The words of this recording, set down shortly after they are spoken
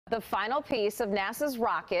The final piece of NASA's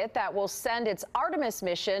rocket that will send its Artemis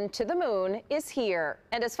mission to the moon is here.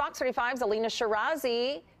 And as Fox 35's Alina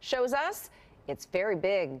Shirazi shows us, it's very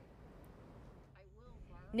big.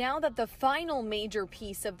 Now that the final major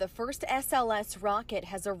piece of the first SLS rocket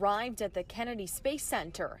has arrived at the Kennedy Space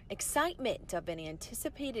Center, excitement of an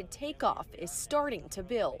anticipated takeoff is starting to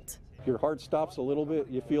build. Your heart stops a little bit,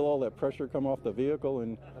 you feel all that pressure come off the vehicle,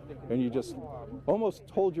 and you just almost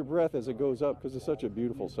hold your breath as it goes up because it's such a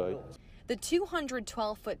beautiful sight. The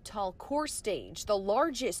 212-foot tall core stage, the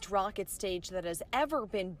largest rocket stage that has ever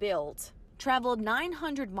been built, traveled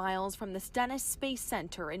 900 miles from the Stennis Space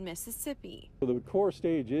Center in Mississippi. The core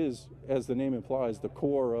stage is, as the name implies, the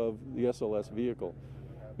core of the SLS vehicle.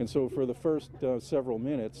 And so for the first several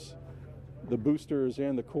minutes, the boosters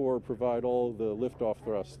and the core provide all the liftoff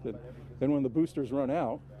thrust. And then when the boosters run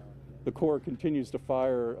out, the core continues to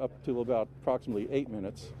fire up to about approximately 8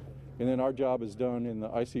 minutes. And then our job is done and the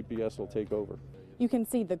ICPS will take over. You can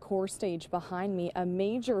see the core stage behind me, a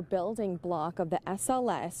major building block of the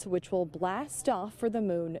SLS, which will blast off for the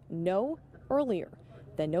moon no earlier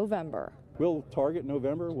than November. We'll target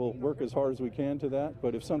November. We'll work as hard as we can to that.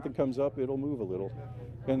 But if something comes up, it'll move a little.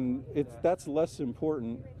 And that's less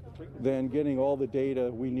important than getting all the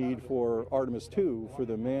data we need for Artemis 2 for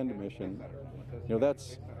the manned mission. You know,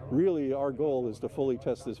 that's really our goal, is to fully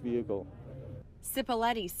test this vehicle.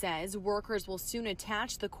 Cipoletti says workers will soon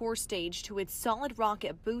attach the core stage to its solid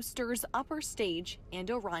rocket boosters, upper stage,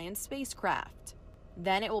 and Orion spacecraft.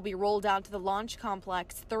 Then it will be rolled out to the Launch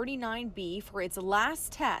Complex 39B for its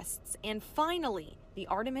last tests, and finally, the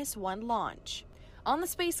Artemis 1 launch. On the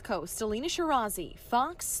Space Coast, Alina Shirazi,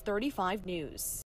 Fox 35 News.